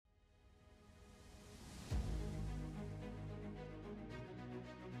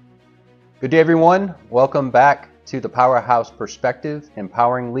Good day, everyone. Welcome back to the Powerhouse Perspective,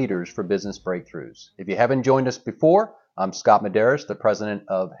 Empowering Leaders for Business Breakthroughs. If you haven't joined us before, I'm Scott Medeiros, the president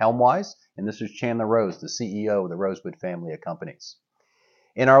of HelmWise, and this is Chandler Rose, the CEO of the Rosewood family of companies.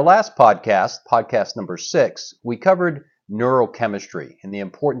 In our last podcast, podcast number 6, we covered neurochemistry and the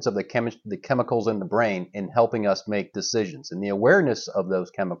importance of the chemicals in the brain in helping us make decisions and the awareness of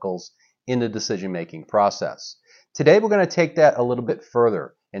those chemicals in the decision-making process. Today, we're going to take that a little bit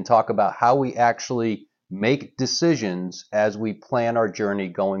further and talk about how we actually make decisions as we plan our journey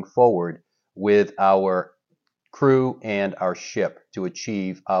going forward with our crew and our ship to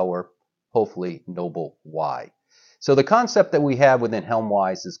achieve our hopefully noble why. So the concept that we have within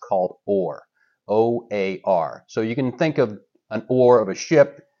HelmWise is called OAR, O-A-R. So you can think of an oar of a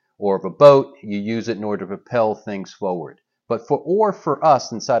ship or of a boat. You use it in order to propel things forward. But for OAR for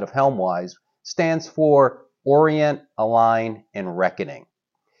us inside of HelmWise stands for Orient, Align, and Reckoning.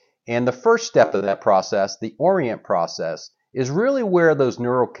 And the first step of that process, the Orient process, is really where those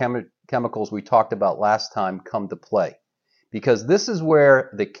neurochemicals we talked about last time come to play. Because this is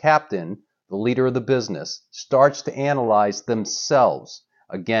where the captain, the leader of the business, starts to analyze themselves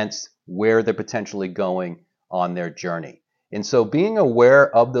against where they're potentially going on their journey. And so being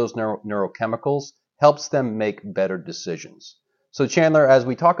aware of those neurochemicals helps them make better decisions. So Chandler, as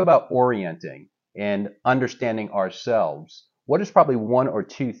we talk about orienting and understanding ourselves, what is probably one or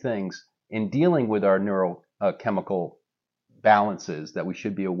two things in dealing with our neurochemical balances that we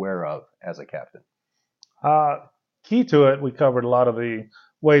should be aware of as a captain? Key to it, we covered a lot of the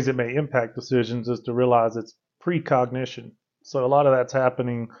ways it may impact decisions, is to realize it's precognition. So a lot of that's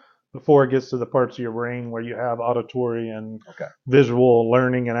happening before it gets to the parts of your brain where you have auditory and visual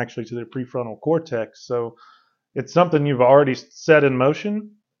learning and actually to the prefrontal cortex. So it's something you've already set in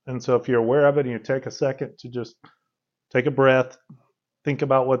motion. And so if you're aware of it and you take a second to just take a breath, think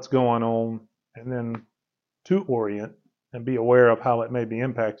about what's going on, and then to orient and be aware of how it may be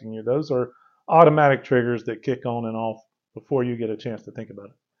impacting you, those are automatic triggers that kick on and off before you get a chance to think about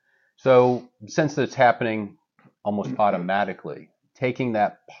it. So since it's happening almost automatically, taking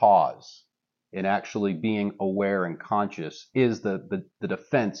that pause and actually being aware and conscious is the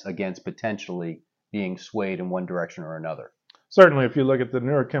defense against potentially being swayed in one direction or another. Certainly, if you look at the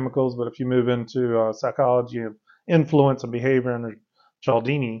neurochemicals, but if you move into psychology of influence and behavior under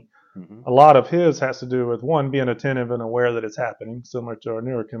Cialdini, a lot of his has to do with, one, being attentive and aware that it's happening, similar to our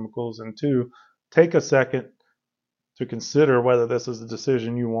neurochemicals, and two, take a second to consider whether this is a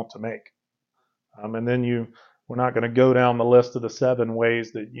decision you want to make. And then we're not going to go down the list of the 7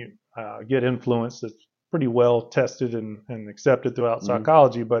 ways that you get influenced. It's pretty well tested and accepted throughout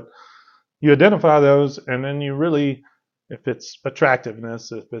psychology, but you identify those, and then you really, if it's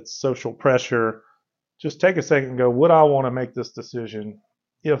attractiveness, if it's social pressure, just take a second and go, would I want to make this decision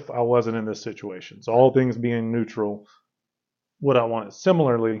if I wasn't in this situation? So all things being neutral, would I want it?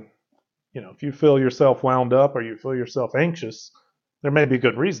 Similarly, if you feel yourself wound up or you feel yourself anxious, there may be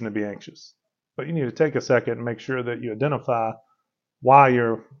good reason to be anxious. But you need to take a second and make sure that you identify why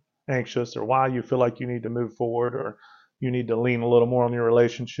you're anxious or why you feel like you need to move forward, or you need to lean a little more on your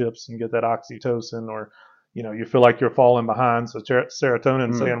relationships and get that oxytocin, or you feel like you're falling behind. So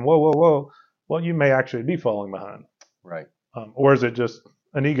serotonin saying, whoa, whoa, whoa. Well, you may actually be falling behind. Right. Or is it just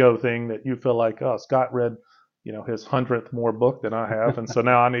an ego thing that you feel like, oh, Scott read, his 100th more book than I have, and so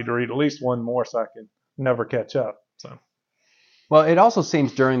now I need to read at least one more so I can never catch up. So, well, it also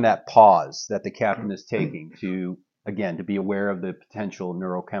seems during that pause that the captain is taking to be aware of the potential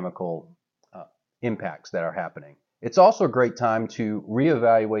neurochemical impacts that are happening. It's also a great time to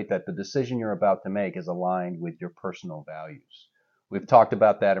reevaluate that the decision you're about to make is aligned with your personal values. We've talked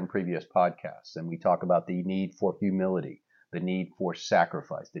about that in previous podcasts, and we talk about the need for humility, the need for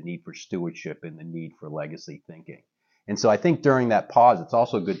sacrifice, the need for stewardship, and the need for legacy thinking. And so I think during that pause, it's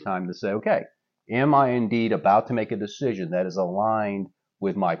also a good time to say, okay, am I indeed about to make a decision that is aligned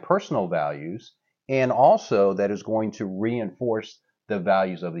with my personal values and also that is going to reinforce the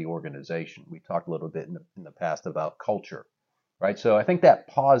values of the organization? We talked a little bit in the past about culture, right? So I think that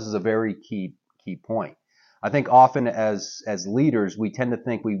pause is a very key point. I think often as leaders, we tend to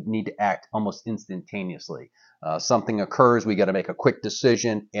think we need to act almost instantaneously. Something occurs, we got to make a quick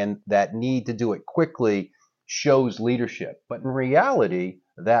decision, and that need to do it quickly shows leadership. But in reality,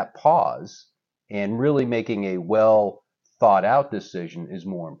 that pause and really making a well thought out decision is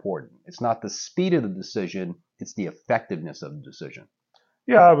more important. It's not the speed of the decision, it's the effectiveness of the decision.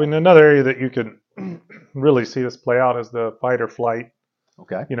 Yeah, I mean, another area that you can really see this play out is the fight or flight.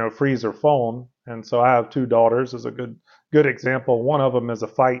 Okay. Freeze or fawn. And so I have 2 daughters as a good example. One of them is a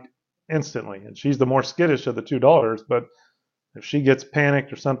fight instantly, and she's the more skittish of the 2 daughters, but If she gets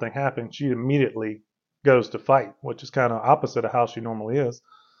panicked or something happens, she immediately goes to fight, which is kind of opposite of how she normally is.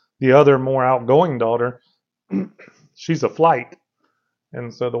 The other more outgoing daughter, she's a flight.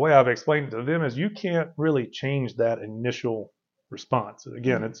 And so the way I've explained it to them is you can't really change that initial response.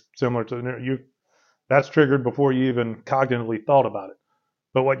 Again, it's similar to you. That's triggered before you even cognitively thought about it.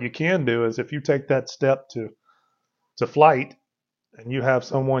 But what you can do is if you take that step to flight and you have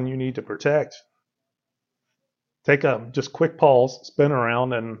someone you need to protect, take a just quick pause, spin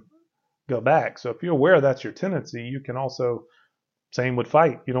around, and go back. So if you're aware that's your tendency, you can also, same with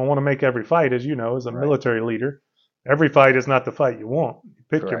fight. You don't want to make every fight, as you know, as a military leader. Every fight is not the fight you want. You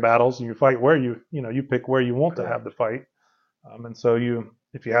pick your battles and you fight where you pick where you want to have the fight. And so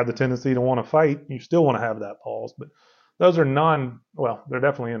if you have the tendency to want to fight, you still want to have that pause. But those are they're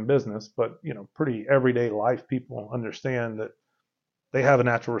definitely in business, but pretty everyday life people understand that they have a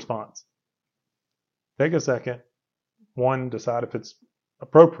natural response. Take a second. One, decide if it's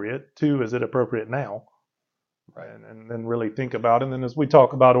appropriate. Two, is it appropriate now? Right. And then really think about it. And then as we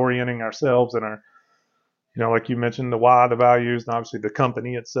talk about orienting ourselves and our, like you mentioned, the why, the values, and obviously the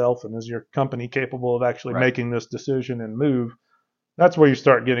company itself, and is your company capable of actually making this decision and move? That's where you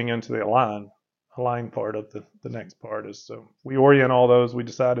start getting into the align part of the next part is, so we orient all those, we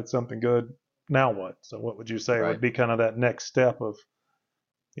decided something good, now what? So what would you say would be kind of that next step of,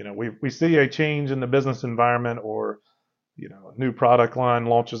 we see a change in the business environment, or, a new product line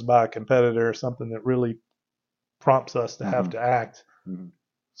launches by a competitor, or something that really prompts us to have to act.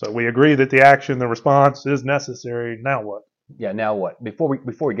 So we agree that the action, the response is necessary. Now what? Yeah, now what? Before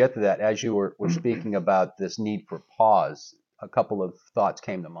we get to that, as you were speaking about this need for pause, a couple of thoughts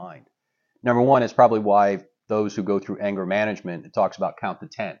came to mind. Number one is probably why those who go through anger management, it talks about count to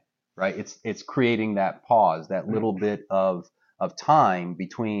 10, right? It's creating that pause, that little bit of time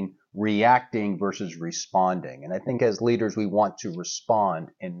between reacting versus responding. And I think as leaders, we want to respond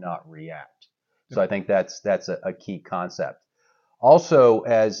and not react. So I think that's a key concept. Also,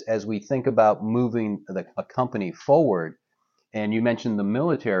 as we think about moving a company forward, and you mentioned the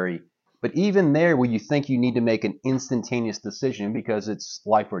military, but even there where you think you need to make an instantaneous decision because it's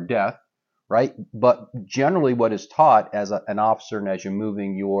life or death, right? But generally what is taught as an officer and as you're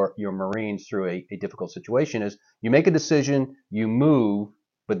moving your Marines through a difficult situation is you make a decision, you move,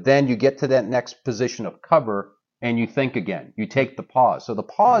 but then you get to that next position of cover and you think again. You take the pause. So the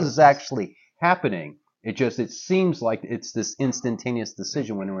pause is actually happening. It seems like it's this instantaneous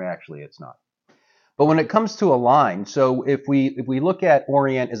decision when actually it's not. But when it comes to align, so if we look at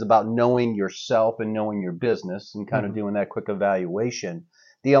orient is about knowing yourself and knowing your business and kind of doing that quick evaluation,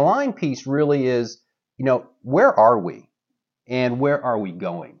 the align piece really is, where are we and where are we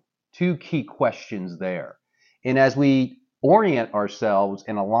going? Two key questions there. And as we orient ourselves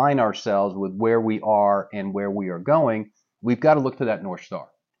and align ourselves with where we are and where we are going, we've got to look to that North Star.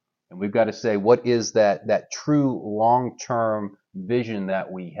 And we've got to say, what is that true long-term vision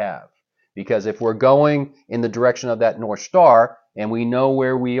that we have? Because if we're going in the direction of that North Star and we know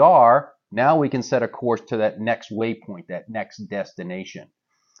where we are, now we can set a course to that next waypoint, that next destination.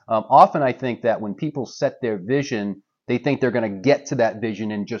 Often I think that when people set their vision, they think they're going to get to that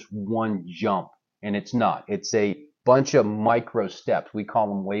vision in just one jump. And it's not. It's a bunch of micro steps. We call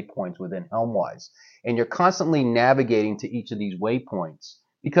them waypoints within HelmWise. And you're constantly navigating to each of these waypoints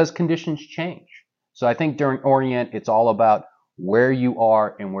because conditions change. So I think during Orient, it's all about where you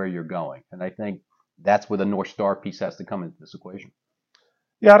are and where you're going. And I think that's where the North Star piece has to come into this equation.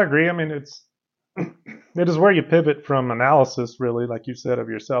 Yeah, I'd agree. I mean, it is where you pivot from analysis, really, like you said, of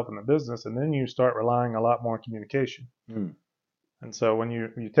yourself and the business, and then you start relying a lot more on communication. And so when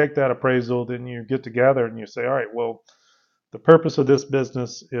you take that appraisal, then you get together and you say, all right, well, the purpose of this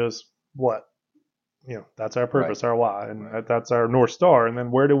business is what? That's our purpose, our why, and that's our North Star. And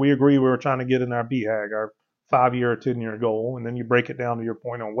then where do we agree we're trying to get in our BHAG, our 5-year or 10-year goal? And then you break it down to your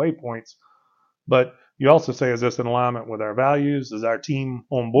point on waypoints. But you also say, is this in alignment with our values? Is our team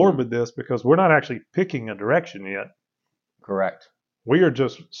on board with this? Because we're not actually picking a direction yet. Correct. We are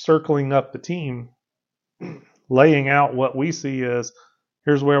just circling up the team, laying out what we see as,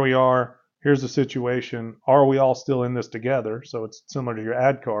 here's where we are, here's the situation, are we all still in this together? So it's similar to your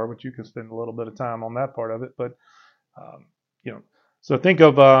ad car, but you can spend a little bit of time on that part of it. But, so think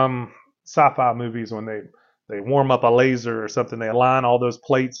of sci-fi movies when they warm up a laser or something, they align all those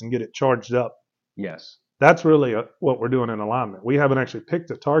plates and get it charged up. Yes. That's really what we're doing in alignment. We haven't actually picked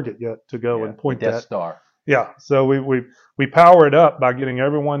a target yet to go and point Death Star. Yeah. So we power it up by getting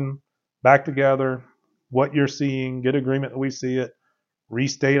everyone back together, what you're seeing, get agreement that we see it,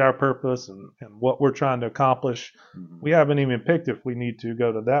 restate our purpose and what we're trying to accomplish. We haven't even picked if we need to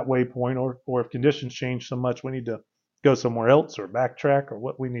go to that waypoint or if conditions change so much we need to go somewhere else or backtrack or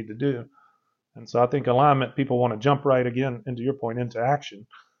what we need to do. And so I think alignment, people want to jump right again into your point, into action.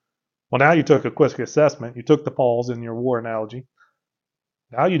 Well, now you took a quick assessment. You took the pause in your war analogy.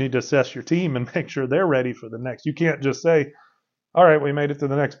 Now you need to assess your team and make sure they're ready for the next. You can't just say, all right, we made it to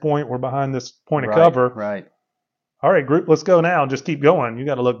the next point. We're behind this point of cover. Right. All right, group, let's go now. Just keep going. You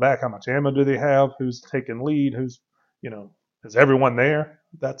got to look back. How much ammo do they have? Who's taking lead? Is everyone there?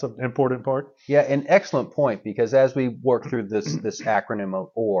 That's an important part. Yeah, an excellent point, because as we work through this acronym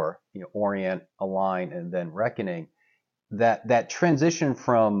of OR, orient, align, and then reckoning, that transition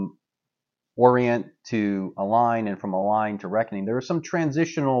from orient to align and from align to reckoning, there are some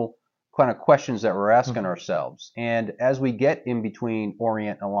transitional kind of questions that we're asking ourselves. And as we get in between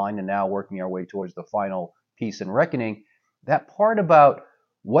orient, align, and now working our way towards the final piece in reckoning, that part about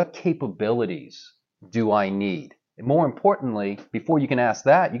what capabilities do I need? And more importantly, before you can ask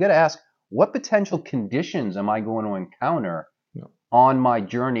that, you got to ask, what potential conditions am I going to encounter on my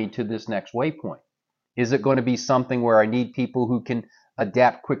journey to this next waypoint? Is it going to be something where I need people who can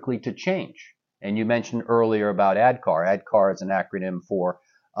adapt quickly to change? And you mentioned earlier about ADKAR. ADKAR is an acronym for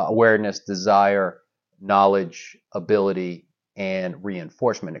awareness, desire, knowledge, ability, and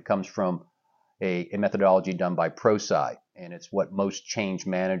reinforcement. It comes from a methodology done by ProSci, and it's what most change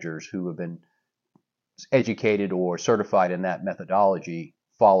managers who have been educated or certified in that methodology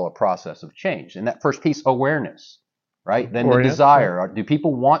follow a process of change. And that first piece, awareness, right? Then the desire. Do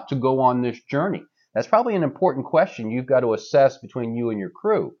people want to go on this journey? That's probably an important question you've got to assess between you and your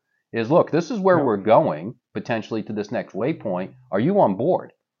crew is, look, this is where we're going, potentially to this next waypoint. Are you on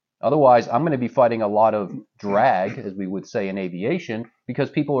board? Otherwise, I'm going to be fighting a lot of drag, as we would say in aviation, because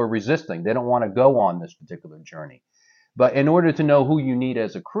people are resisting. They don't want to go on this particular journey. But in order to know who you need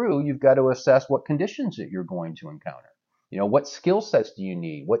as a crew, you've got to assess what conditions that you're going to encounter. What skill sets do you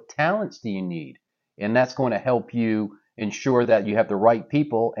need? What talents do you need? And that's going to help you ensure that you have the right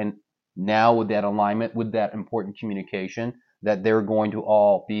people. And now with that alignment, with that important communication, that they're going to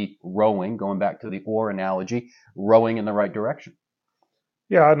all be rowing, going back to the oar analogy, rowing in the right direction.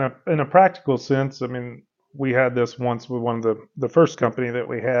 Yeah, in a practical sense, I mean, we had this once with one of the first company that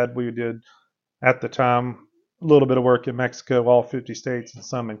we had. We did, at the time, a little bit of work in Mexico, all 50 states, and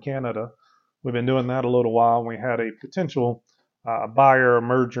some in Canada. We've been doing that a little while, and we had a potential buyer or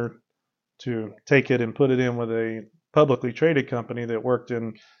merger to take it and put it in with a publicly traded company that worked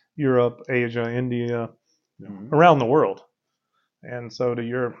in Europe, Asia, India, around the world. And so do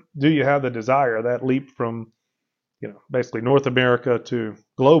you have the desire, that leap from basically North America to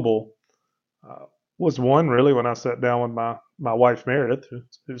global was one really when I sat down with my wife Meredith,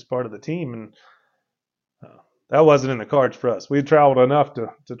 who's part of the team, and that wasn't in the cards for us. We traveled enough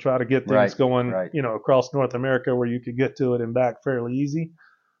to try to get things going, across North America where you could get to it and back fairly easy.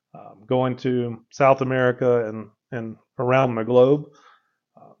 Going to South America and around the globe,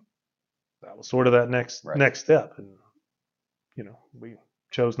 that was sort of that next step, and we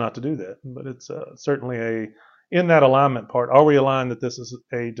chose not to do that. But it's certainly in that alignment part. Are we aligned that this is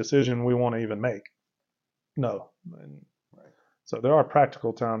a decision we want to even make? No. So there are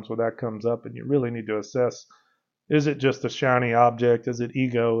practical times where that comes up, and you really need to assess: is it just a shiny object? Is it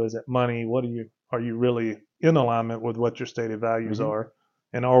ego? Is it money? Are you really in alignment with what your stated values are?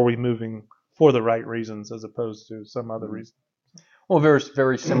 And are we moving for the right reasons as opposed to some other reason? Well, very,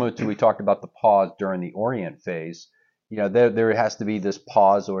 very similar to, we talked about the pause during the orient phase. There has to be this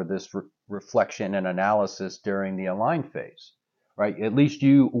pause or this reflection and analysis during the align phase, right? At least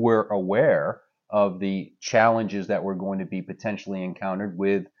you were aware of the challenges that were going to be potentially encountered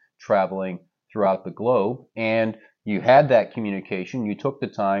with traveling throughout the globe. And you had that communication. You took the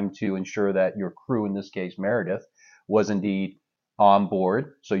time to ensure that your crew, in this case, Meredith, was indeed on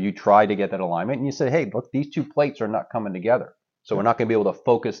board. So you tried to get that alignment, and you said, hey, look, these two plates are not coming together. So we're not going to be able to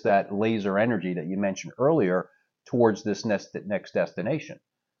focus that laser energy that you mentioned earlier towards this next destination.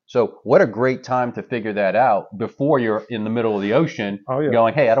 So what a great time to figure that out before you're in the middle of the ocean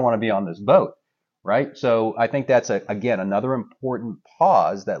going, hey, I don't want to be on this boat, right? So I think that's, again, another important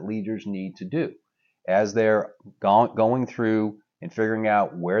pause that leaders need to do as they're going through and figuring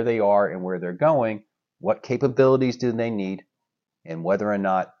out where they are and where they're going, what capabilities do they need, and whether or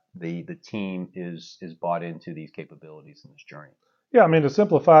not the team is bought into these capabilities in this journey. Yeah, I mean, to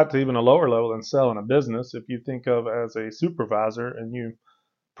simplify it to even a lower level than selling a business, if you think of as a supervisor and you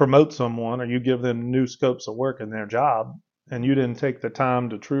promote someone or you give them new scopes of work in their job, and you didn't take the time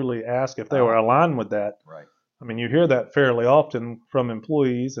to truly ask if they were aligned with that. Right. I mean, you hear that fairly often from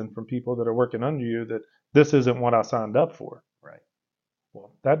employees and from people that are working under you, that this isn't what I signed up for. Right.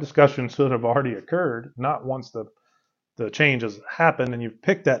 Well, that discussion should have already occurred, not once the the change has happened and you've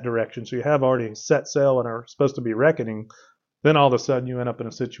picked that direction, so you have already set sail and are supposed to be reckoning, then all of a sudden you end up in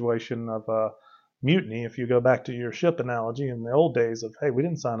a situation of mutiny. If you go back to your ship analogy in the old days of, hey, we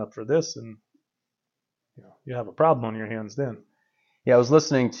didn't sign up for this, and you have a problem on your hands then. Yeah, I was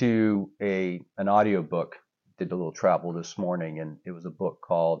listening to an audio book. Did a little travel this morning, and it was a book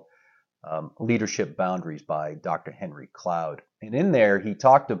called Leadership Boundaries by Dr. Henry Cloud. And in there, he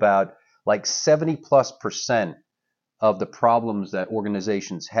talked about like 70+% of the problems that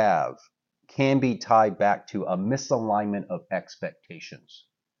organizations have can be tied back to a misalignment of expectations,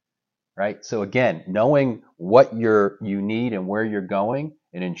 right? So again, knowing what you need and where you're going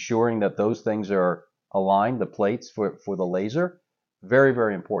and ensuring that those things are aligned, the plates for the laser, very,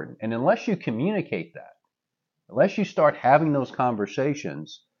 very important. And unless you communicate that, unless you start having those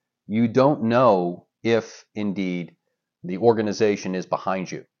conversations, you don't know if indeed the organization is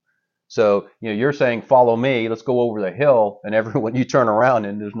behind you. So, you're saying, follow me, let's go over the hill, and everyone, you turn around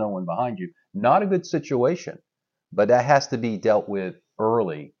and there's no one behind you. Not a good situation, but that has to be dealt with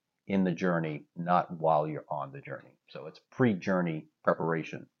early in the journey, not while you're on the journey. So it's pre-journey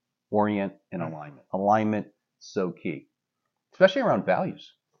preparation, orient and alignment. Alignment, so key, especially around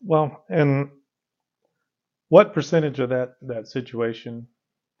values. Well, and what percentage of that situation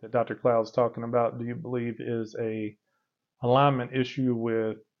that Dr. Cloud's talking about do you believe is a alignment issue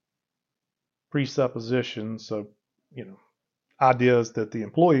with presuppositions of, ideas that the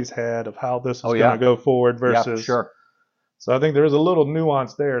employees had of how this is going to go forward versus. Yeah, sure. So I think there is a little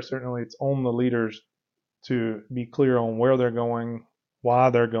nuance there. Certainly it's on the leaders to be clear on where they're going, why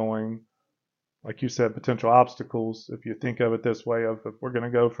they're going. Like you said, potential obstacles. If you think of it this way, of if we're going to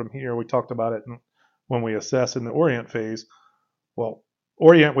go from here, we talked about it when we assess in the orient phase. Well,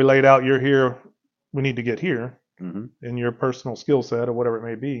 orient, we laid out, you're here, we need to get here in your personal skill set or whatever it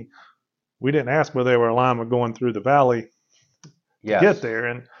may be. We didn't ask whether they were aligned with going through the valley to get there.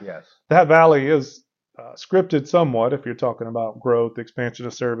 And that valley is scripted somewhat if you're talking about growth, expansion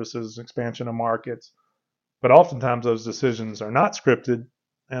of services, expansion of markets. But oftentimes those decisions are not scripted,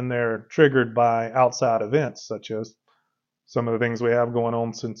 and they're triggered by outside events, such as some of the things we have going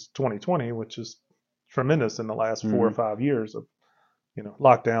on since 2020, which is tremendous in the last 4 or 5 years of,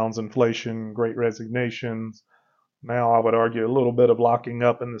 lockdowns, inflation, great resignations. Now I would argue a little bit of locking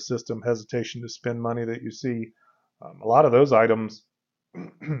up in the system, hesitation to spend money that you see. A lot of those items,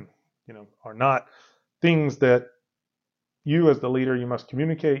 are not things that you as the leader, you must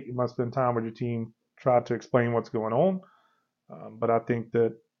communicate. You must spend time with your team, try to explain what's going on. But I think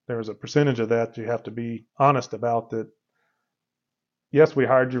that there's a percentage of that you have to be honest about that. Yes, we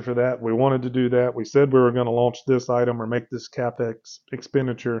hired you for that. We wanted to do that. We said we were going to launch this item or make this CapEx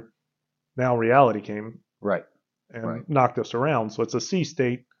expenditure. Now reality came. Right. And knocked us around. So it's a C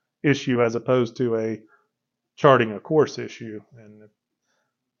state issue as opposed to a charting a course issue. And,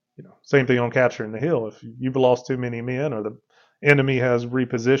 same thing on capturing the hill. If you've lost too many men or the enemy has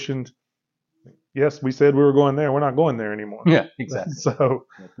repositioned, yes, we said we were going there. We're not going there anymore. Yeah, exactly. So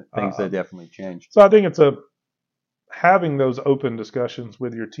things have definitely changed. So I think it's having those open discussions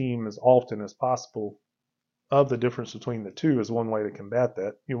with your team as often as possible of the difference between the two is one way to combat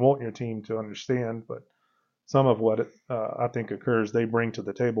that. You want your team to understand, but some of what I think occurs, they bring to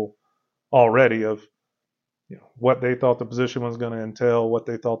the table already of what they thought the position was going to entail, what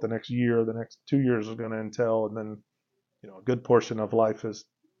they thought the next year, the next 2 years was going to entail, and then a good portion of life is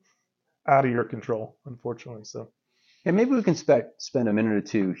out of your control, unfortunately. So, and maybe we can spend a minute or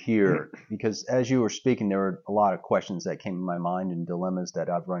two here because as you were speaking, there were a lot of questions that came to my mind and dilemmas that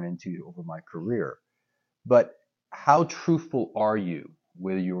I've run into over my career. But how truthful are you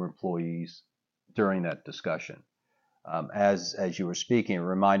with your employees during that discussion? As you were speaking, it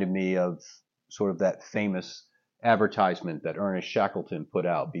reminded me of sort of that famous advertisement that Ernest Shackleton put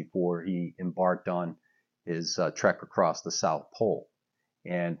out before he embarked on his trek across the South Pole,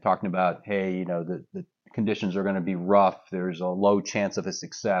 and talking about, hey, the conditions are going to be rough. There's a low chance of a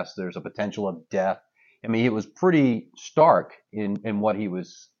success. There's a potential of death. I mean, it was pretty stark in what he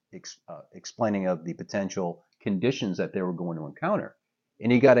was explaining of the potential conditions that they were going to encounter.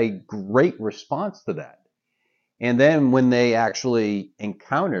 And he got a great response to that. And then when they actually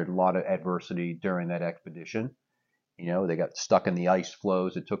encountered a lot of adversity during that expedition, they got stuck in the ice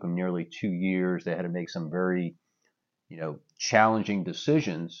floes. It took them nearly 2 years. They had to make some very, challenging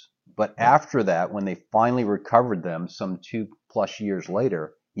decisions. But after that, when they finally recovered them some 2+ years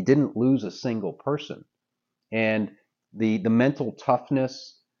later, he didn't lose a single person. And the mental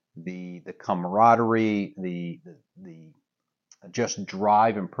toughness, the camaraderie, the just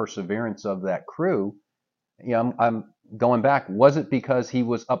drive and perseverance of that crew, I'm going back, was it because he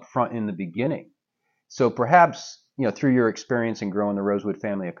was upfront in the beginning? So perhaps, through your experience in growing the Rosewood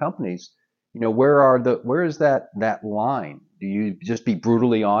family of companies, where is that line? Do you just be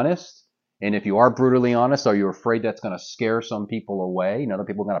brutally honest? And if you are brutally honest, are you afraid that's going to scare some people away? Other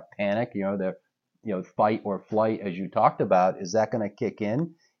people are going to panic, they're, fight or flight, as you talked about. Is that going to kick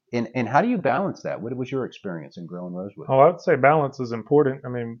in? And how do you balance that? What was your experience in growing Rosewood? Oh, I would say balance is important. I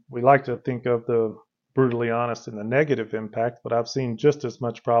mean, we like to think of the brutally honest and the negative impact, but I've seen just as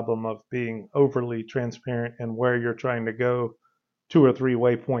much problem of being overly transparent and where you're trying to go 2 or 3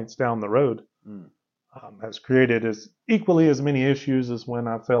 waypoints down the road. Has created as equally as many issues as when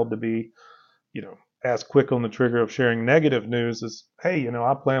I failed to be, as quick on the trigger of sharing negative news as, hey,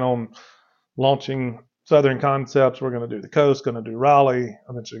 I plan on launching Southern Concepts. We're going to do the coast, going to do Raleigh,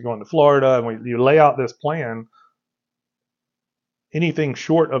 eventually going to Florida. And you lay out this plan. Anything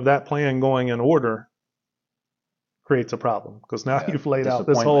short of that plan going in order creates a problem, because now you've laid out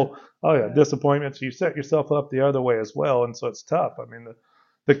this whole, disappointment. So you set yourself up the other way as well. And so it's tough. I mean,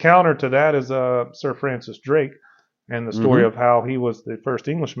 the counter to that is Sir Francis Drake and the story of how he was the first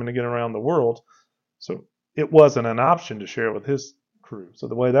Englishman to get around the world. So it wasn't an option to share with his crew. So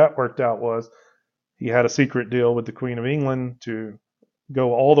the way that worked out was he had a secret deal with the Queen of England to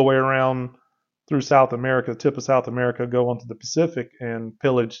go all the way around through South America, tip of South America, go onto the Pacific and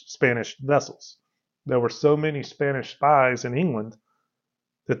pillage Spanish vessels. There were so many Spanish spies in England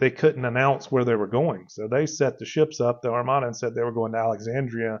that they couldn't announce where they were going. So they set the ships up, the Armada, and said they were going to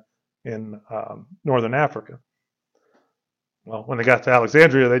Alexandria in northern Africa. Well, when they got to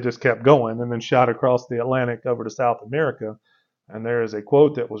Alexandria, they just kept going and then shot across the Atlantic over to South America. And there is a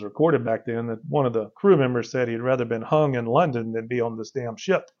quote that was recorded back then that one of the crew members said he'd rather been hung in London than be on this damn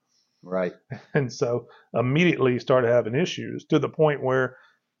ship. Right. And so immediately he started having issues, to the point where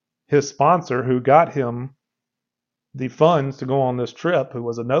his sponsor, who got him the funds to go on this trip, who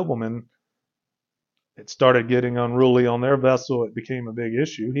was a nobleman, it started getting unruly on their vessel. It became a big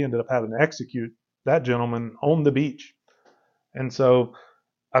issue. He ended up having to execute that gentleman on the beach. And so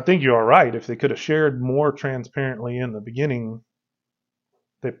I think you are right. If they could have shared more transparently in the beginning,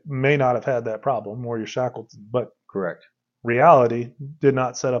 they may not have had that problem where you're shackled. But correct. Reality did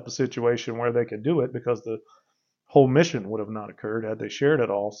not set up a situation where they could do it, because the whole mission would have not occurred had they shared it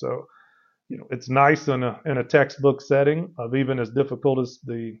all. So, it's nice in a textbook setting of, even as difficult as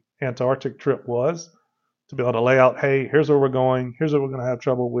the Antarctic trip was, to be able to lay out, hey, here's where we're going, here's what we're going to have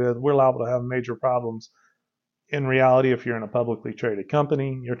trouble with, we're liable to have major problems. In reality, if you're in a publicly traded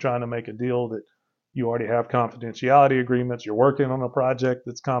company, you're trying to make a deal that you already have confidentiality agreements, you're working on a project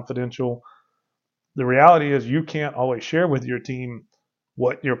that's confidential. The reality is you can't always share with your team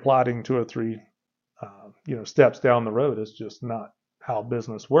what you're plotting 2 or 3 steps down the road. It's just not how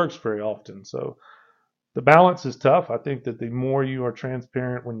business works very often. So the balance is tough. I think that the more you are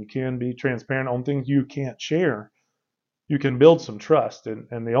transparent, when you can be transparent on things you can't share, you can build some trust.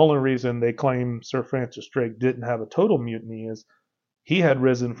 And the only reason they claim Sir Francis Drake didn't have a total mutiny is he had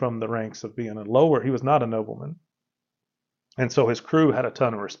risen from the ranks of being he was not a nobleman. And so his crew had a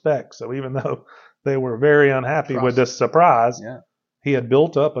ton of respect. So even though they were very unhappy with this surprise, he had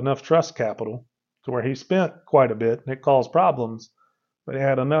built up enough trust capital to where he spent quite a bit, and it caused problems, but he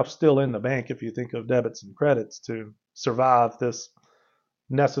had enough still in the bank, if you think of debits and credits, to survive this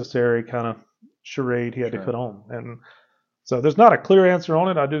necessary kind of charade he had to put on. And so there's not a clear answer on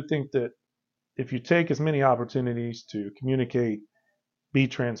it. I do think that if you take as many opportunities to communicate, be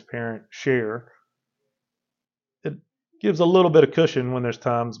transparent, share, it gives a little bit of cushion when there's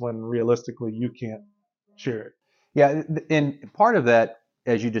times when realistically you can't share it. Yeah, and part of that,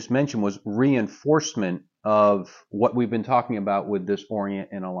 as you just mentioned, was reinforcement of what we've been talking about with this orient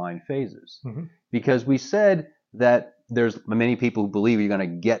and align phases. Because we said that there's many people who believe you're going to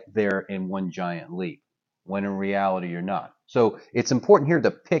get there in one giant leap, when in reality you're not. So it's important here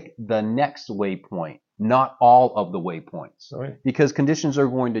to pick the next waypoint, not all of the waypoints, because conditions are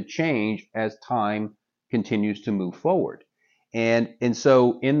going to change as time continues to move forward. And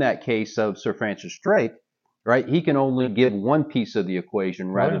so in that case of Sir Francis Drake, right, he can only give one piece of the equation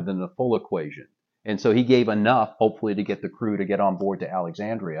rather than the full equation. And so he gave enough, hopefully, to get the crew to get on board to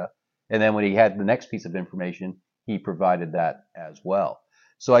Alexandria. And then when he had the next piece of information, he provided that as well.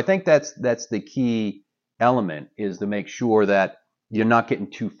 So I think that's the key element, is to make sure that you're not getting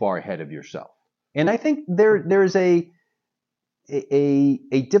too far ahead of yourself. And I think there's a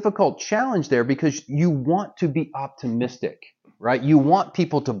difficult challenge there, because you want to be optimistic, right? You want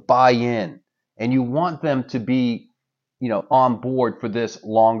people to buy in, and you want them to be, on board for this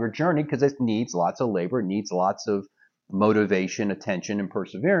longer journey, because it needs lots of labor, it needs lots of motivation, attention, and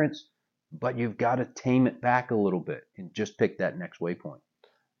perseverance. But you've got to tame it back a little bit and just pick that next waypoint.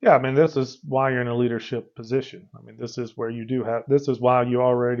 Yeah, I mean, this is why you're in a leadership position. I mean, this is where you do have, this is why you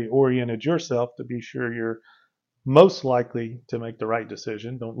already oriented yourself to be sure you're most likely to make the right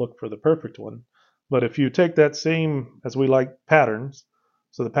decision. Don't look for the perfect one. But if you take that same, as we like, patterns,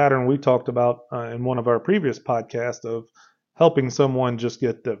 so the pattern we talked about in one of our previous podcasts of helping someone just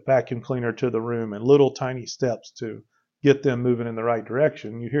get the vacuum cleaner to the room and little tiny steps to get them moving in the right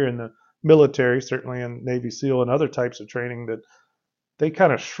direction. You hear in the military, certainly in Navy SEAL and other types of training, that they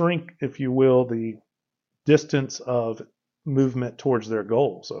kind of shrink, if you will, the distance of movement towards their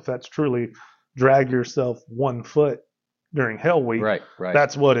goal. So if that's truly drag yourself 1 foot during Hell Week, Right, right.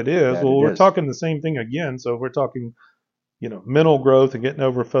 that's what it is. That Well, it we're is. talking the same thing again. So if we're talking, mental growth and getting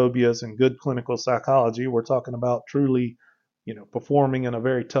over phobias and good clinical psychology, we're talking about truly, performing in a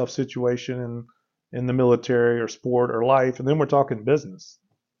very tough situation in the military or sport or life. And then we're talking business.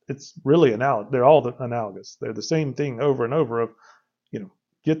 It's really they're all analogous. They're the same thing over and over of, you know,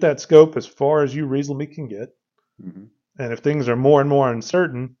 get that scope as far as you reasonably can get. Mm-hmm. And if things are more and more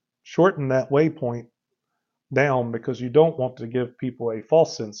uncertain, shorten that waypoint down because you don't want to give people a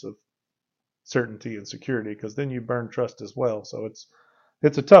false sense of certainty and security because then you burn trust as well. So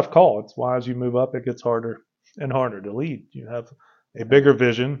it's a tough call. It's why as you move up, it gets harder and harder to lead. You have a bigger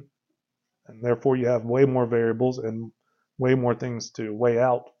vision, and therefore you have way more variables and way more things to weigh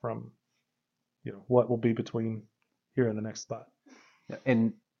out from, what will be between here and the next spot.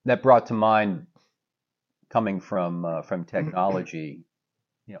 And that brought to mind, coming from technology,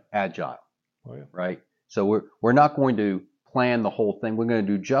 agile, Oh, yeah. right? So we're not going to plan the whole thing. We're going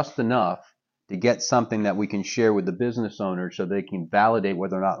to do just enough to get something that we can share with the business owner so they can validate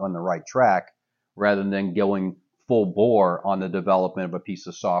whether or not we're on the right track, rather than going full bore on the development of a piece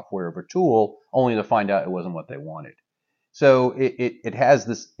of software or a tool only to find out it wasn't what they wanted. So it has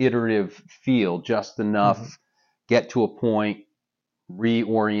this iterative feel, just enough, Mm-hmm. get to a point,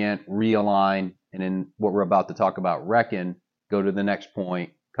 reorient, realign, and then what we're about to talk about, reckon, go to the next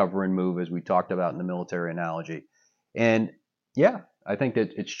point, cover and move, as we talked about in the military analogy. And yeah, I think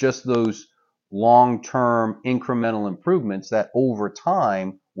that it's just those long-term incremental improvements that over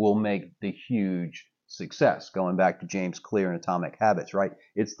time will make the huge success. Going back to James Clear and Atomic Habits, right?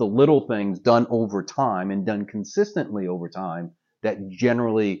 It's the little things done over time and done consistently over time that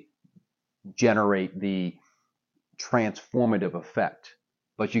generally generate the transformative effect.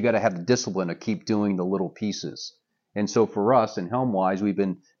 But you got to have the discipline to keep doing the little pieces. And so for us in HelmWise, we've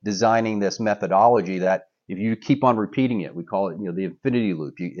been designing this methodology that if you keep on repeating it, we call it, the infinity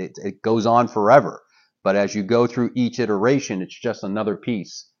loop. It goes on forever. But as you go through each iteration, it's just another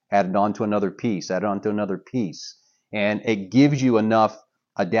piece added on to another piece, added on to another piece. And it gives you enough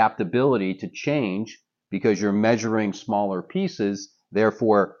adaptability to change because you're measuring smaller pieces.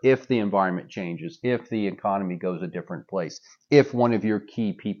 Therefore, if the environment changes, if the economy goes a different place, if one of your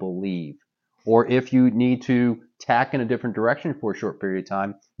key people leave, or if you need to tack in a different direction for a short period of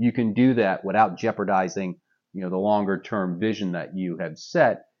time, you can do that without jeopardizing, the longer term vision that you have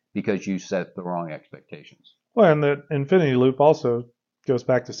set because you set the wrong expectations. Well, and the infinity loop also goes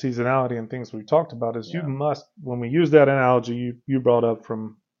back to seasonality and things we talked about. Is you Yeah. must, when we use that analogy you brought up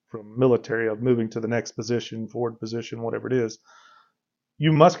from military of moving to the next position, forward position, whatever it is,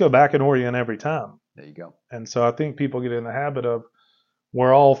 you must go back and orient every time. There you go. And so I think people get in the habit of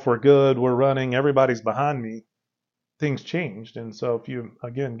we're all for good, we're running, everybody's behind me. Things changed, and so if you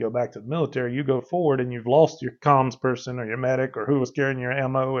again go back to the military, you go forward and you've lost your comms person or your medic or who was carrying your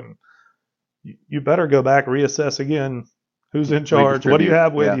ammo, and you better go back, reassess again who's in charge, what do you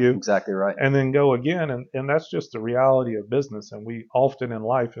have with Yeah, you, exactly right. and then go again. And that's just the reality of business. And we often in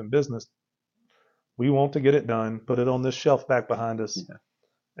life and business, we want to get it done, put it on this shelf back behind us, Yeah.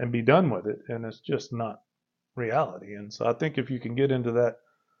 and be done with it. And it's just not reality. And so I think if you can get into that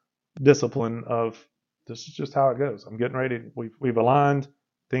discipline of this is just how it goes. I'm getting ready. We've aligned.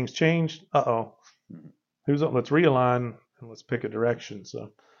 Things changed. Let's realign and let's pick a direction.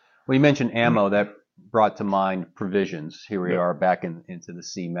 So Well, you mentioned ammo. That brought to mind provisions. Here we Yep. are back into the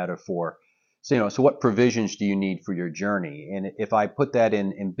sea metaphor. So what provisions do you need for your journey? And if I put that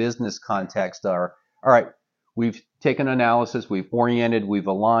in business context, all right, we've taken analysis, we've oriented, we've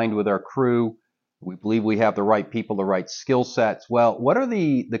aligned with our crew. We believe we have the right people, the right skill sets. Well, what are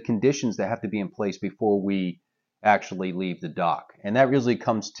the conditions that have to be in place before we actually leave the dock? And that really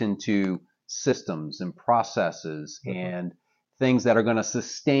comes into systems and processes and things that are going to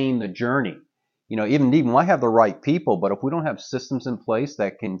sustain the journey. Even I have the right people, but if we don't have systems in place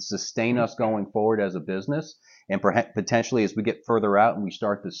that can sustain us going forward as a business, and potentially as we get further out and we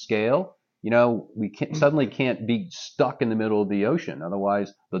start to scale, we suddenly can't be stuck in the middle of the ocean.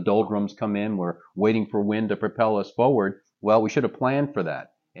 Otherwise, the doldrums come in. We're waiting for wind to propel us forward. Well, we should have planned for that.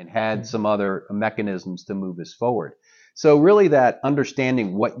 and had some other mechanisms to move us forward. So really that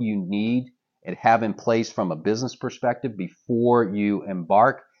understanding what you need and have in place from a business perspective before you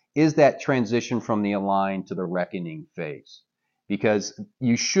embark is that transition from the align to the reckoning phase. Because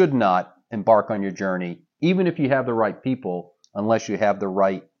you should not embark on your journey, even if you have the right people, unless you have the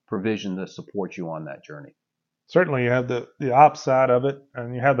right provision to support you on that journey. Certainly, you have the ops side of it,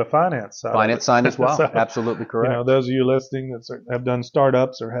 and you have the finance side. Finance side as well. So, absolutely correct. Those of you listening that have done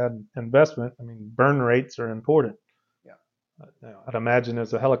startups or had investment, burn rates are important. Yeah. I'd imagine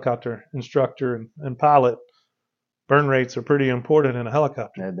as a helicopter instructor and pilot, burn rates are pretty important in a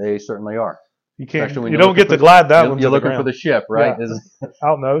helicopter. Yeah, they certainly are. You can't. You don't get to glide that one. You're looking for the ship, right? Yeah,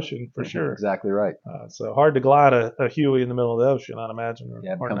 out in the ocean for sure. Exactly right. So hard to glide a Huey in the middle of the ocean, I'd imagine.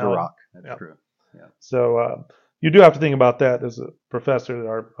 Yeah, it becomes a rock. That's true. Yeah. So you do have to think about that as a professor.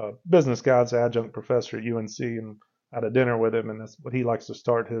 Our business guy's adjunct professor at UNC, and I had a dinner with him, and that's what he likes to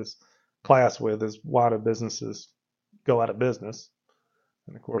start his class with: is why do businesses go out of business?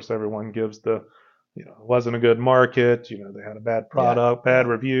 And of course, everyone gives the, it wasn't a good market. They had a bad product, bad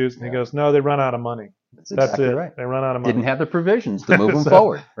reviews, and he goes, no, they run out of money. That's exactly it. Right. They run out of money. Didn't have the provisions to move them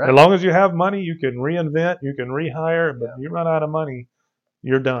forward. Right. As long as you have money, you can reinvent, you can rehire, but you run out of money,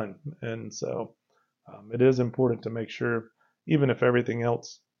 you're done. And so it is important to make sure, even if everything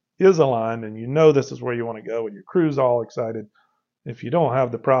else is aligned and this is where you want to go and your crew's all excited, if you don't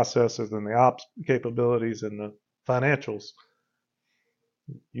have the processes and the ops capabilities and the financials,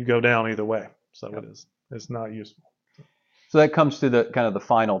 you go down either way. So it's not useful. So that comes to the kind of the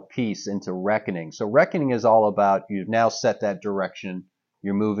final piece into reckoning. So reckoning is all about, you've now set that direction,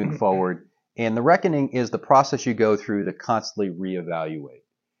 you're moving forward, and the reckoning is the process you go through to constantly reevaluate.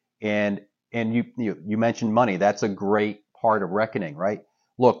 And you mentioned money. That's a great part of reckoning, right?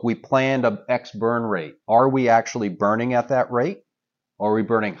 Look, we planned a X burn rate. Are we actually burning at that rate, or are we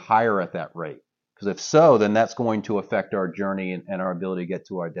burning higher at that rate? Because if so, then that's going to affect our journey and our ability to get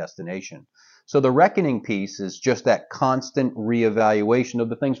to our destination. So the reckoning piece is just that constant reevaluation of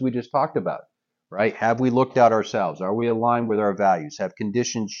the things we just talked about, right? Have we looked at ourselves? Are we aligned with our values? Have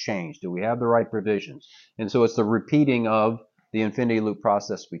conditions changed? Do we have the right provisions? And so it's the repeating of the infinity loop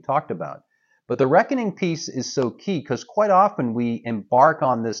process we talked about. But the reckoning piece is so key because quite often we embark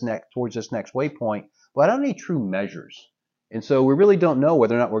on towards this next waypoint without any true measures. And so we really don't know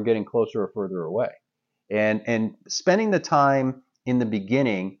whether or not we're getting closer or further away. And spending the time in the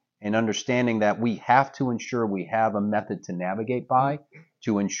beginning and understanding that we have to ensure we have a method to navigate by,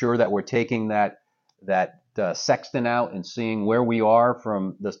 to ensure that we're taking that sextant out and seeing where we are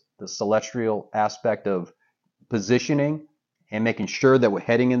from the celestial aspect of positioning and making sure that we're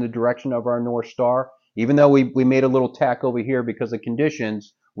heading in the direction of our North Star. Even though we made a little tack over here because of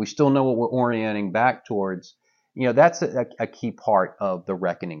conditions, we still know what we're orienting back towards. That's a key part of the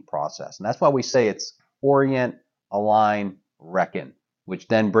reckoning process. And that's why we say it's orient, align, reckon, which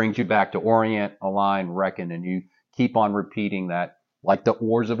then brings you back to orient, align, reckon, and you keep on repeating that like the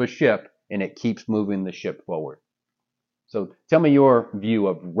oars of a ship, and it keeps moving the ship forward. So tell me your view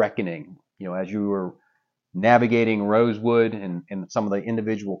of reckoning, as you were navigating Rosewood and some of the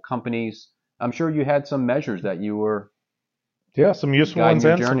individual companies. I'm sure you had some measures that you were some useful ones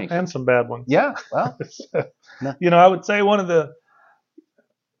and some bad ones. Yeah, well. I would say one of the,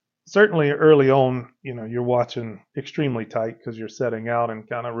 certainly early on, you're watching extremely tight because you're setting out and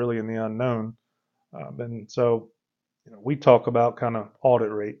kind of really in the unknown. And so, we talk about kind of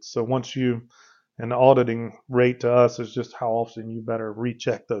audit rates. So and the auditing rate to us is just how often you better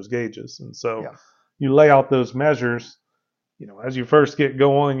recheck those gauges. And so you lay out those measures, as you first get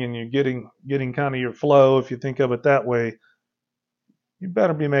going and you're getting kind of your flow, if you think of it that way, you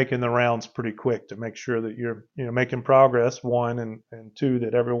better be making the rounds pretty quick to make sure that you're making progress, one, and two,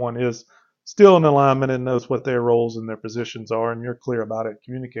 that everyone is still in alignment and knows what their roles and their positions are, and you're clear about it,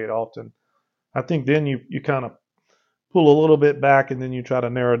 communicate often. I think then you kind of pull a little bit back, and then you try to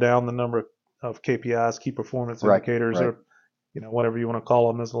narrow down the number of KPIs, key performance indicators, or whatever you want to call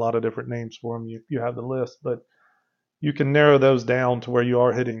them. There's a lot of different names for them. You have the list, but you can narrow those down to where you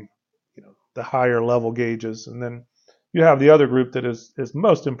are hitting the higher level gauges, and then you have the other group that is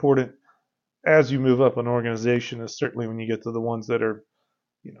most important as you move up an organization, is certainly when you get to the ones that are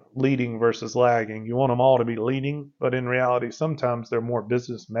leading versus lagging. You want them all to be leading, but in reality sometimes they're more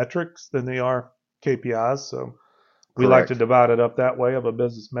business metrics than they are KPIs. So we like to divide it up that way. Of a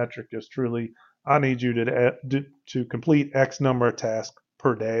business metric is truly, I need you to complete X number of tasks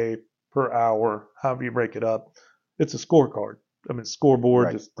per day, per hour, however you break it up. It's a scorecard.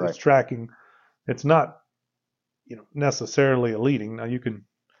 Scoreboard. It's tracking. It's not necessarily a leading. Now you can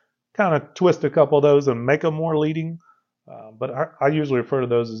kind of twist a couple of those and make them more leading, But I usually refer to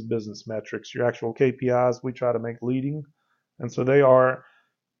those as business metrics. Your actual KPIs, we try to make leading. And so they are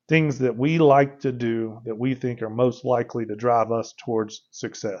things that we like to do that we think are most likely to drive us towards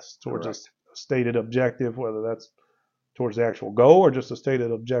success, towards a stated objective, whether that's towards the actual goal or just a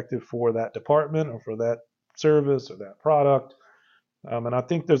stated objective for that department or for that service or that product. And I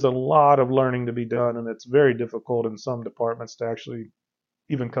think there's a lot of learning to be done, and it's very difficult in some departments to actually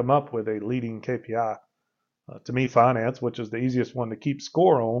even come up with a leading KPI. To me, finance, which is the easiest one to keep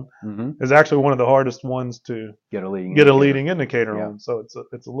score on, is actually one of the hardest ones to get a leading indicator on. So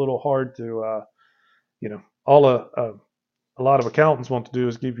it's a little hard to, all a lot of accountants want to do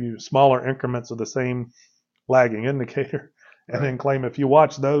is give you smaller increments of the same lagging indicator, and then claim if you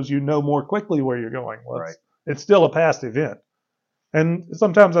watch those, you know more quickly where you're going. Well, it's still a past event, and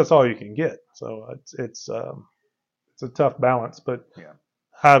sometimes that's all you can get. So it's a tough balance, but.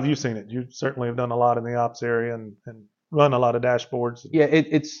 How have you seen it? You certainly have done a lot in the ops area and run a lot of dashboards. Yeah,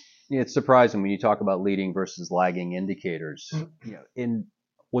 it's surprising when you talk about leading versus lagging indicators.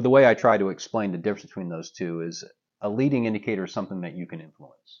 The way I try to explain the difference between those two is a leading indicator is something that you can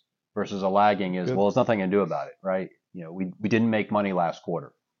influence versus a lagging is, well, there's nothing I can do about it, right? We didn't make money last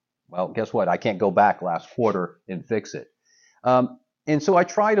quarter. Well, guess what? I can't go back last quarter and fix it. And so I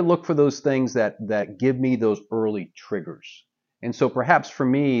try to look for those things that give me those early triggers. And so perhaps for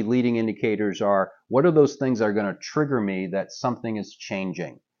me, leading indicators are, what are those things that are going to trigger me that something is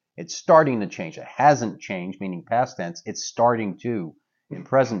changing? It's starting to change. It hasn't changed, meaning past tense. It's starting to in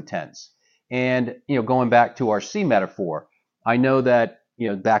present tense. And, going back to our sea metaphor, I know that,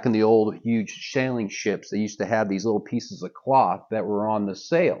 back in the old huge sailing ships, they used to have these little pieces of cloth that were on the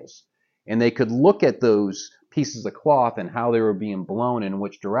sails. And they could look at those pieces of cloth and how they were being blown in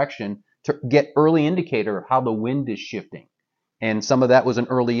which direction to get early indicator of how the wind is shifting. And some of that was an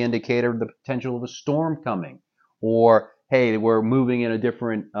early indicator of the potential of a storm coming. Or, hey, we're moving in a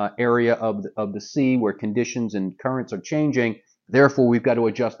different area of the sea where conditions and currents are changing. Therefore, we've got to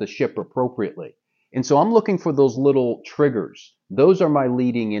adjust the ship appropriately. And so I'm looking for those little triggers. Those are my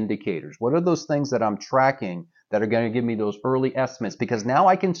leading indicators. What are those things that I'm tracking that are going to give me those early estimates? Because now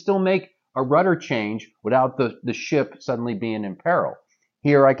I can still make a rudder change without the ship suddenly being in peril.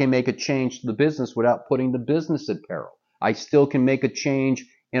 Here I can make a change to the business without putting the business at peril. I still can make a change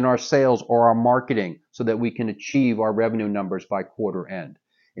in our sales or our marketing so that we can achieve our revenue numbers by quarter end.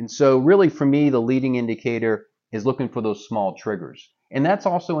 And so really for me, the leading indicator is looking for those small triggers. And that's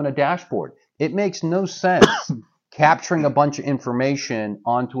also in a dashboard. It makes no sense capturing a bunch of information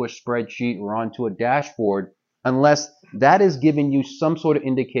onto a spreadsheet or onto a dashboard unless that is giving you some sort of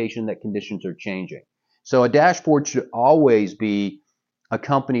indication that conditions are changing. So a dashboard should always be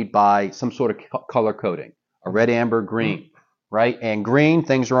accompanied by some sort of color coding. A red, amber, green, right? And green,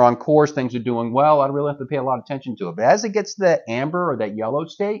 things are on course, things are doing well. I don't really have to pay a lot of attention to it. But as it gets to that amber or that yellow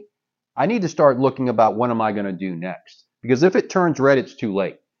state, I need to start looking about what am I going to do next? Because if it turns red, it's too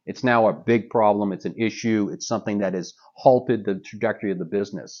late. It's now a big problem. It's an issue. It's something that has halted the trajectory of the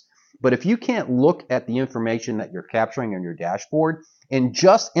business. But if you can't look at the information that you're capturing on your dashboard and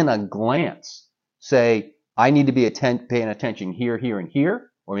just in a glance say, I need to be paying attention here, here, and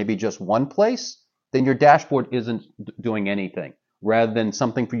here, or maybe just one place, then your dashboard isn't doing anything, rather than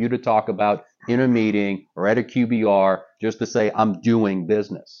something for you to talk about in a meeting or at a QBR just to say, I'm doing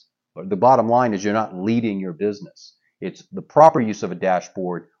business. But the bottom line is you're not leading your business. It's the proper use of a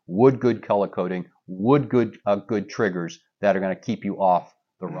dashboard, good color coding, good triggers that are going to keep you off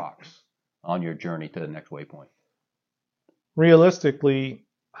the rocks on your journey to the next waypoint. Realistically,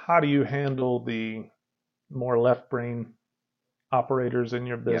 how do you handle the more left brain operators in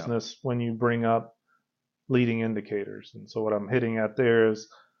your business when you bring up leading indicators? And so what I'm hitting at there is,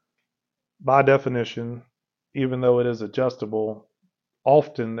 by definition, even though it is adjustable,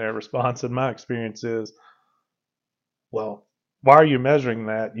 often their response in my experience is, well, why are you measuring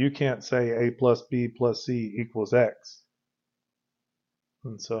that? You can't say A plus B plus C equals X.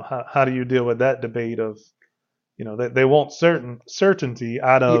 And so how do you deal with that debate of, they want certainty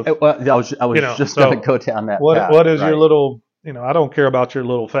out of. I was just going to go down that path. What is your little, I don't care about your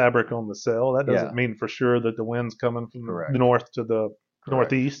little fabric on the cell. That doesn't mean for sure that the wind's coming from the north to the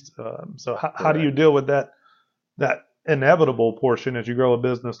northeast. So how do you deal with that inevitable portion as you grow a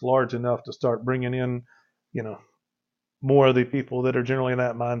business large enough to start bringing in, more of the people that are generally in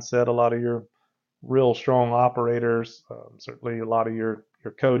that mindset? A lot of your real strong operators, certainly a lot of your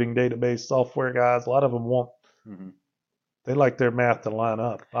coding database software guys, a lot of them want, they like their math to line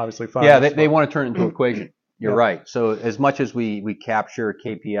up. Obviously, they want to turn it into an equation. You're right. So as much as we capture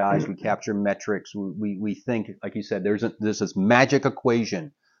KPIs, we capture metrics, we think, like you said, there's this magic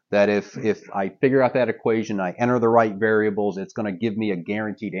equation that if I figure out that equation, I enter the right variables, it's going to give me a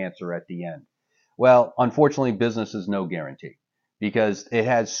guaranteed answer at the end. Well, unfortunately, business is no guarantee because it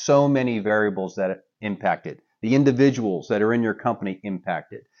has so many variables that impact it. The individuals that are in your company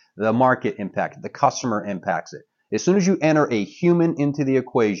impact it. The market impact it. The customer impacts it. As soon as you enter a human into the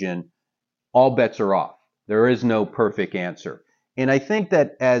equation, all bets are off. There is no perfect answer. And I think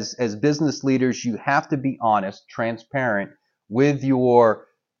that as business leaders, you have to be honest, transparent with your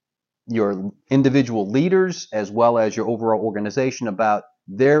individual leaders as well as your overall organization about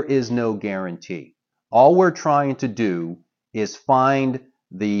there is no guarantee. All we're trying to do is find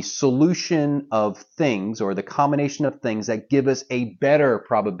the solution of things or the combination of things that give us a better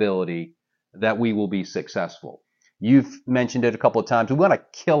probability that we will be successful. You've mentioned it a couple of times. We want to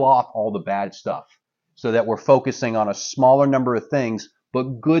kill off all the bad stuff so that we're focusing on a smaller number of things,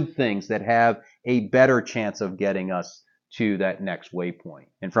 but good things that have a better chance of getting us to that next waypoint.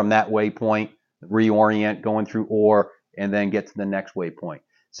 And from that waypoint, reorient, going through OR, and then get to the next waypoint.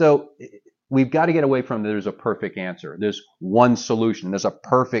 So we've got to get away from there's a perfect answer. There's one solution. There's a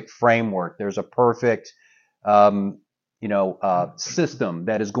perfect framework. There's a perfect system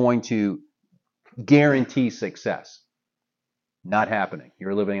that is going to guarantee success. Not happening.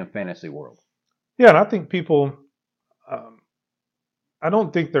 You're living in a fantasy world. Yeah, and I think people, I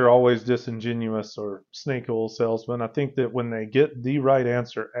don't think they're always disingenuous or snake oil salesmen. I think that when they get the right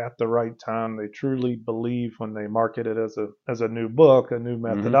answer at the right time, they truly believe when they market it as a new book, a new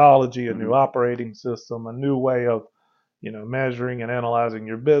methodology, a new operating system, a new way of, measuring and analyzing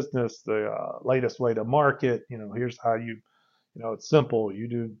your business, the latest way to market. Here's how it's simple. You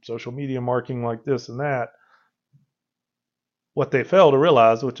do social media marketing like this and that. What they fail to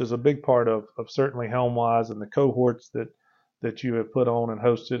realize, which is a big part of certainly Helmwise and the cohorts that you have put on and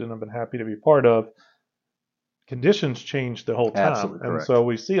hosted and have been happy to be part of, conditions change the whole time. Absolutely correct. And so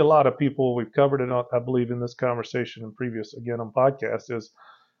we see a lot of people, we've covered it, I believe, in this conversation and previous, again, on podcasts, is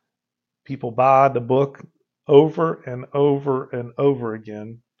people buy the book over and over and over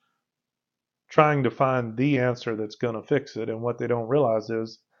again, trying to find the answer that's going to fix it. And what they don't realize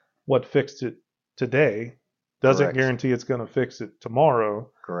is what fixed it today doesn't guarantee it's going to fix it tomorrow.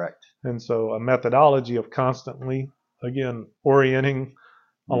 Correct. And so a methodology of constantly, again, orienting,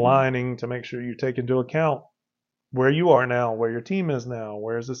 aligning to make sure you take into account where you are now, where your team is now,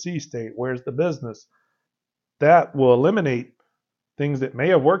 where's the C state, where's the business. That will eliminate things that may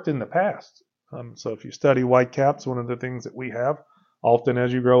have worked in the past. So if you study white caps, one of the things that we have, often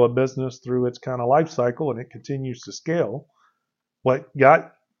as you grow a business through its kind of life cycle and it continues to scale, what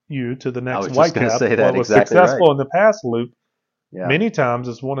got you to the next white cap, what was successful in the past loop, many times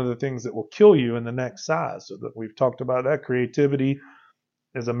is one of the things that will kill you in the next size. So that we've talked about that. Creativity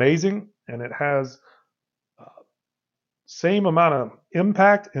is amazing, and it has same amount of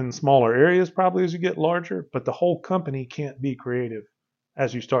impact in smaller areas probably as you get larger, but the whole company can't be creative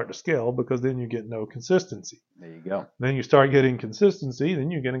as you start to scale because then you get no consistency. There you go. Then you start getting consistency,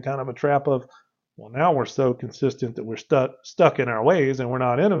 then you get in kind of a trap of, well, now we're so consistent that we're stuck in our ways and we're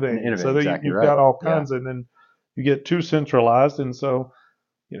not innovating. So then you've got all kinds, and then you get too centralized. And so,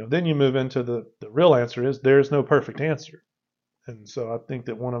 then you move into the real answer is there's no perfect answer. And so I think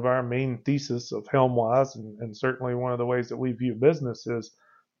that one of our main thesis of Helmwise, and certainly one of the ways that we view business, is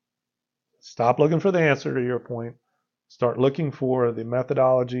stop looking for the answer, to your point. Start looking for the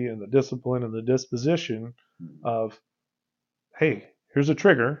methodology and the discipline and the disposition of, hey, here's a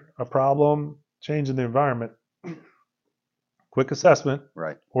trigger, a problem, change in the environment, quick assessment,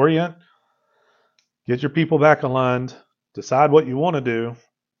 orient, get your people back aligned, decide what you want to do,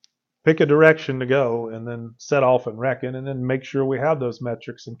 pick a direction to go, and then set off and reckon, and then make sure we have those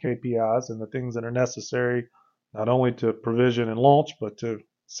metrics and KPIs and the things that are necessary, not only to provision and launch, but to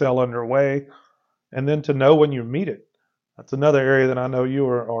sell underway, and then to know when you meet it. That's another area that I know you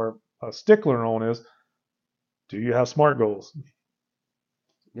are a stickler on is, do you have SMART goals?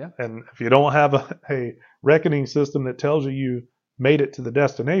 Yeah. And if you don't have a reckoning system that tells you made it to the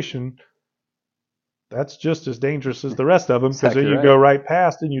destination, that's just as dangerous as the rest of them, because then you go right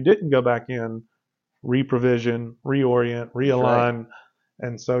past and you didn't go back in, reprovision, reorient, realign.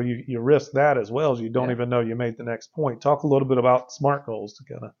 And so you risk that as well as you don't even know you made the next point. Talk a little bit about SMART goals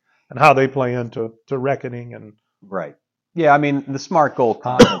together and how they play into reckoning and Yeah, I mean, the SMART goal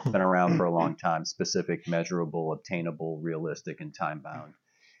concept's been around for a long time: specific, measurable, obtainable, realistic, and time-bound.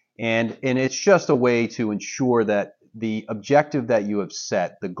 And it's just a way to ensure that the objective that you have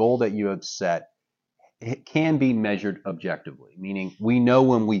set, the goal that you have set, it can be measured objectively, meaning we know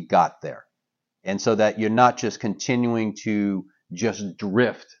when we got there. And so that you're not just continuing to just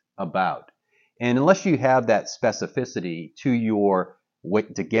drift about. And unless you have that specificity to your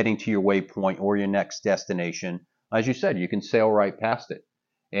to getting to your waypoint or your next destination, as you said, you can sail right past it.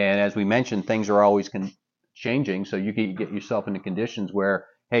 And as we mentioned, things are always changing, so you can get yourself into conditions where,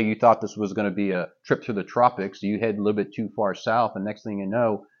 hey, you thought this was going to be a trip through the tropics, so you head a little bit too far south, and next thing you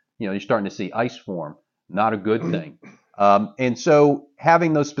know, you're starting to see ice form. Not a good thing. And so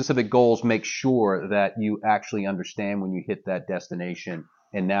having those specific goals makes sure that you actually understand when you hit that destination,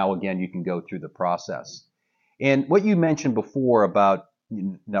 and now again you can go through the process. And what you mentioned before about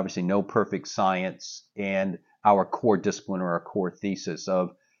obviously no perfect science and our core discipline or our core thesis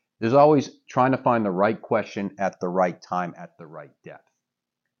of there's always trying to find the right question at the right time at the right depth.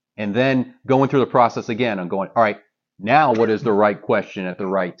 And then going through the process again, I'm going, all right, now what is the right question at the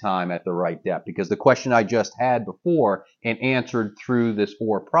right time at the right depth? Because the question I just had before and answered through this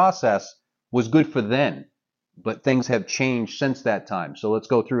OR process was good for then, but things have changed since that time. So let's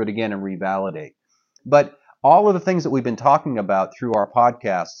go through it again and revalidate. But all of the things that we've been talking about through our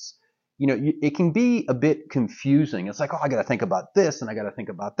podcasts, it can be a bit confusing. It's like, oh, I got to think about this and I got to think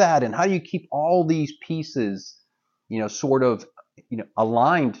about that. And how do you keep all these pieces, sort of,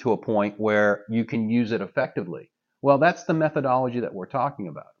 aligned to a point where you can use it effectively? Well, that's the methodology that we're talking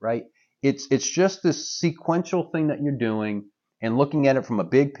about, right? It's just this sequential thing that you're doing and looking at it from a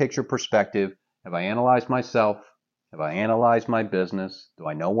big picture perspective. Have I analyzed myself? Have I analyzed my business? Do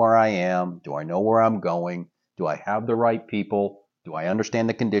I know where I am? Do I know where I'm going? Do I have the right people? Do I understand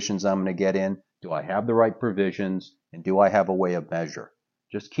the conditions I'm going to get in? Do I have the right provisions? And do I have a way of measure?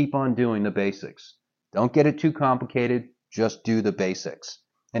 Just keep on doing the basics. Don't get it too complicated. Just do the basics.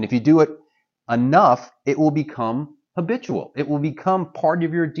 And if you do it enough, it will become habitual. It will become part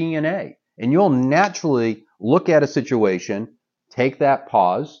of your DNA. And you'll naturally look at a situation, take that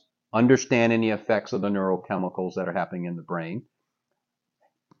pause, understand any effects of the neurochemicals that are happening in the brain,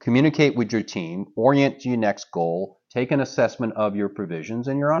 communicate with your team, orient to your next goal, take an assessment of your provisions,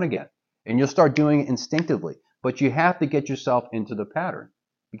 and you're on again. And you'll start doing it instinctively. But you have to get yourself into the pattern.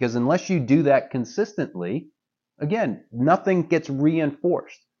 Because unless you do that consistently, again, nothing gets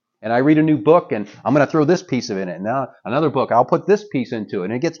reinforced. And I read a new book, and I'm going to throw this piece of it in it. Now, another book, I'll put this piece into it.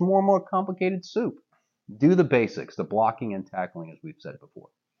 And it gets more and more complicated soup. Do the basics, the blocking and tackling, as we've said before.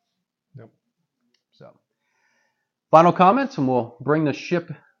 Yep. So, final comments, and we'll bring the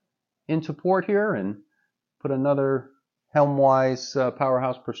ship into port here and put another Helmwise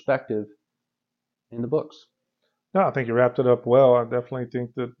powerhouse perspective in the books. No, I think you wrapped it up well. I definitely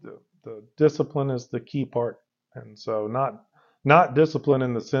think that the discipline is the key part. And so not discipline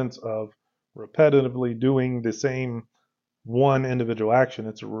in the sense of repetitively doing the same one individual action.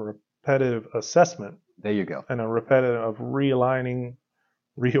 It's a repetitive assessment. There you go. And a repetitive of realigning,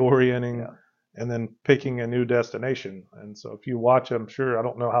 reorienting, and then picking a new destination. And so if you watch, I'm sure, I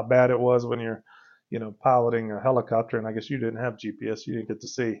don't know how bad it was when you're, piloting a helicopter, and I guess you didn't have GPS. You didn't get to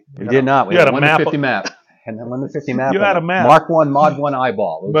see. We did not. We had a 1-50 map. And then 1-50 map. You had a map. Mark 1, Mod 1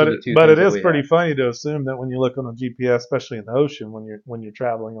 eyeball. But it is pretty funny to assume that when you look on a GPS, especially in the ocean, when you're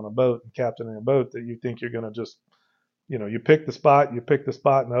traveling on a boat and captaining a boat, that you think you're going to just, you pick the spot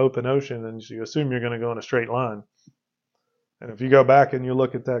in the open ocean, and you assume you're going to go in a straight line. And if you go back and you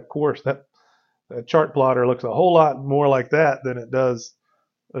look at that course, that chart plotter looks a whole lot more like that than it does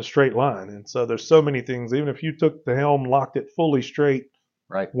a straight line. And so there's so many things. Even if you took the helm, locked it fully straight,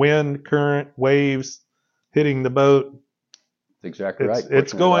 right? Wind, current, waves hitting the boat. That's exactly right.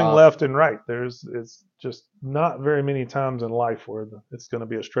 It's going left and right. It's just not very many times in life where it's going to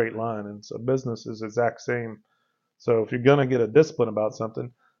be a straight line. And so business is the exact same. So if you're going to get a discipline about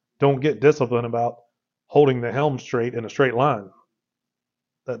something, don't get discipline about holding the helm straight in a straight line.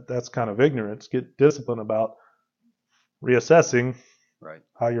 That's kind of ignorance. Get discipline about reassessing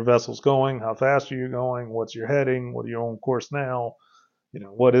how your vessel's going, how fast are you going, what's your heading, what are your own course now,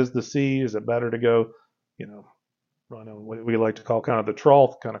 what is the sea? Is it better to go, run on what we like to call kind of the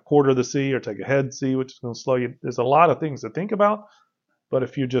trough, kind of quarter the sea, or take a head sea, which is going to slow you. There's a lot of things to think about, but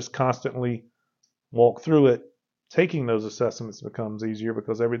if you just constantly walk through it, taking those assessments becomes easier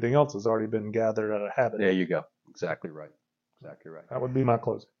because everything else has already been gathered out of habit. There you go. Exactly right. Exactly right. That would be my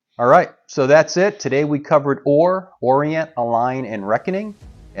closing. All right. So that's it. Today we covered orient, align, and reckoning.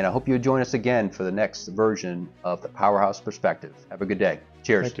 And I hope you'll join us again for the next version of the Powerhouse Perspective. Have a good day.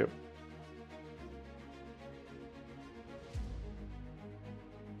 Cheers. Thank you.